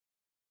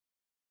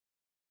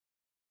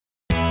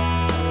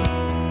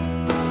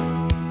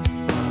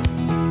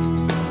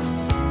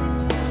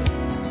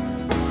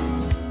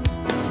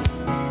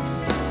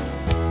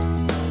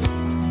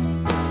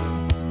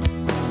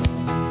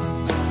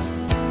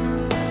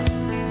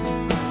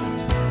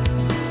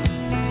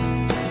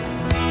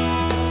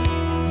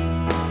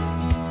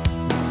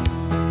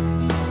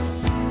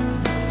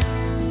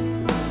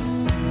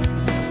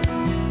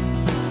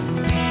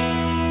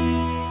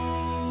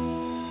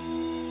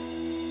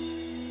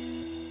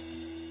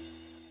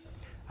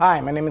Hi,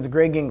 my name is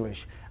Greg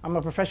English. I'm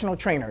a professional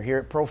trainer here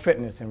at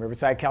ProFitness in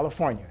Riverside,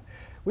 California.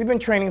 We've been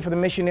training for the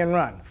Mission and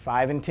Run,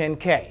 5 and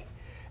 10K.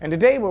 And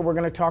today what we're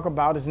going to talk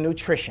about is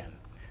nutrition.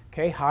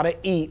 Okay, how to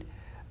eat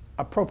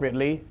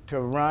appropriately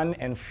to run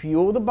and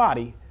fuel the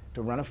body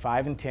to run a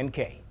 5 and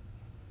 10K.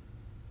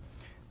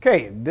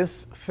 Okay,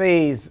 this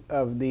phase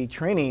of the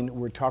training,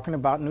 we're talking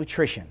about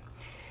nutrition.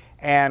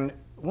 And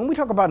when we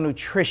talk about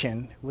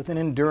nutrition with an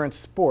endurance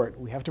sport,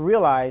 we have to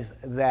realize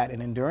that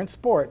an endurance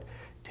sport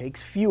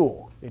takes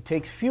fuel. It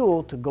takes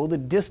fuel to go the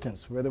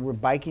distance, whether we're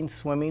biking,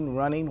 swimming,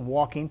 running,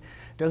 walking.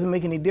 Doesn't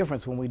make any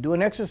difference. When we do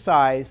an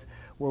exercise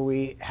where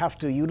we have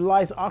to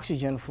utilize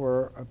oxygen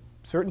for a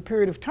certain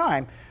period of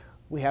time,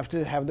 we have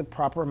to have the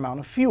proper amount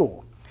of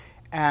fuel.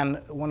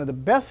 And one of the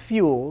best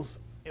fuels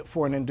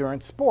for an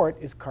endurance sport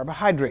is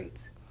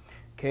carbohydrates.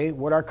 Okay,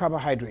 what are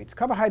carbohydrates?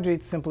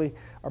 Carbohydrates simply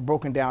are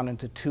broken down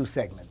into two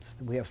segments.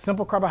 We have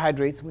simple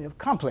carbohydrates and we have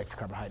complex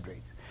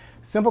carbohydrates.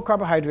 Simple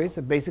carbohydrates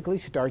are basically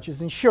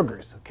starches and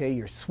sugars, okay?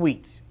 Your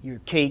sweets, your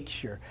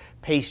cakes, your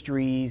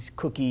pastries,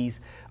 cookies,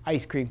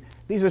 ice cream.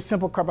 These are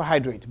simple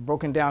carbohydrates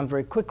broken down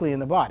very quickly in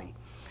the body.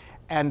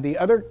 And the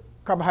other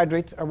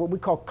carbohydrates are what we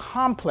call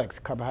complex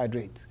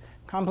carbohydrates.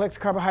 Complex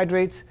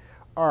carbohydrates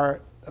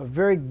are a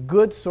very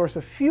good source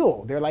of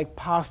fuel. They're like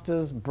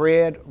pastas,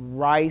 bread,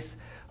 rice,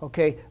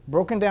 okay,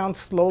 broken down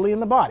slowly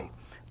in the body.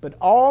 But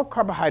all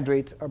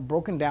carbohydrates are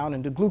broken down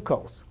into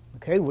glucose,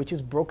 okay, which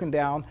is broken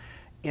down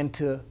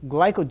into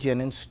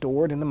glycogen and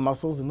stored in the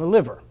muscles and the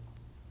liver.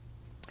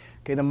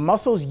 Okay, the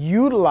muscles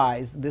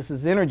utilize this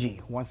as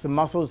energy. Once the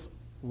muscles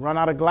run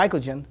out of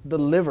glycogen, the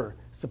liver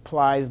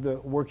supplies the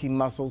working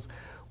muscles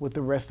with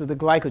the rest of the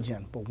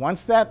glycogen. But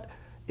once that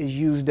is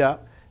used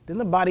up, then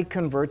the body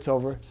converts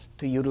over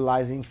to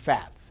utilizing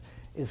fats.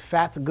 Is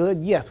fats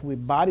good? Yes, the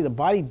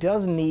body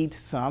does need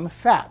some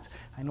fats.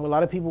 I know a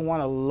lot of people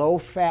want a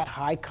low-fat,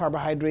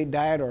 high-carbohydrate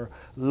diet or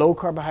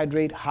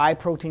low-carbohydrate,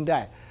 high-protein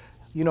diet.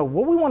 You know,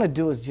 what we want to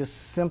do is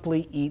just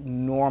simply eat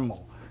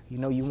normal. You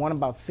know, you want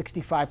about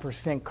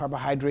 65%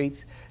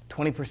 carbohydrates,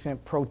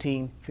 20%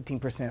 protein,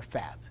 15%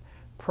 fats.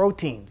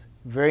 Proteins,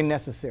 very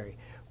necessary.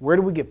 Where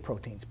do we get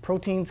proteins?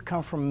 Proteins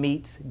come from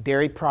meats,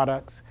 dairy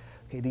products.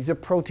 Okay, these are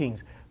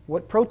proteins.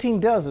 What protein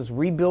does is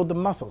rebuild the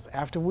muscles.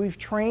 After we've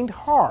trained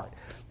hard,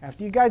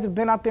 after you guys have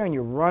been out there and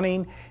you're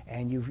running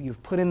and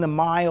you've put in the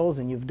miles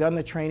and you've done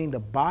the training, the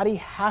body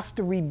has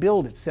to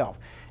rebuild itself.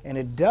 And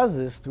it does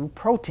this through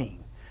protein.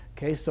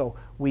 Okay, so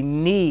we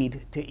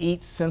need to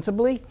eat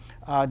sensibly.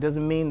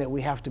 Doesn't mean that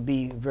we have to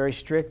be very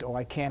strict, oh,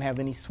 I can't have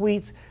any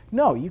sweets.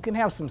 No, you can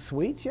have some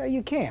sweets, yeah,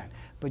 you can.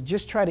 But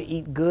just try to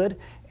eat good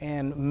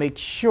and make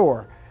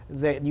sure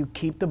that you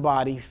keep the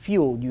body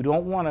fueled. You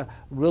don't want to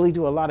really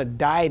do a lot of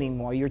dieting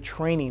while you're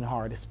training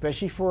hard,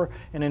 especially for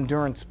an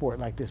endurance sport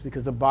like this,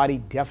 because the body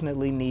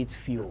definitely needs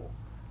fuel.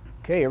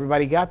 Okay,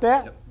 everybody got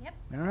that? Yep.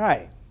 All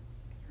right.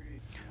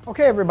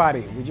 Okay,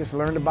 everybody, we just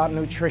learned about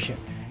nutrition,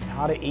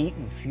 how to eat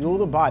and fuel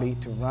the body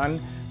to run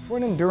for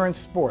an endurance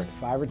sport,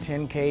 5 or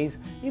 10Ks,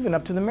 even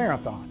up to the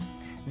marathon.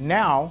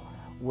 Now,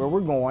 where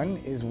we're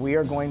going is we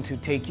are going to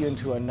take you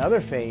into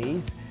another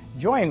phase.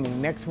 Join me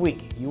next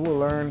week. You will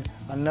learn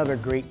another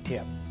great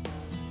tip.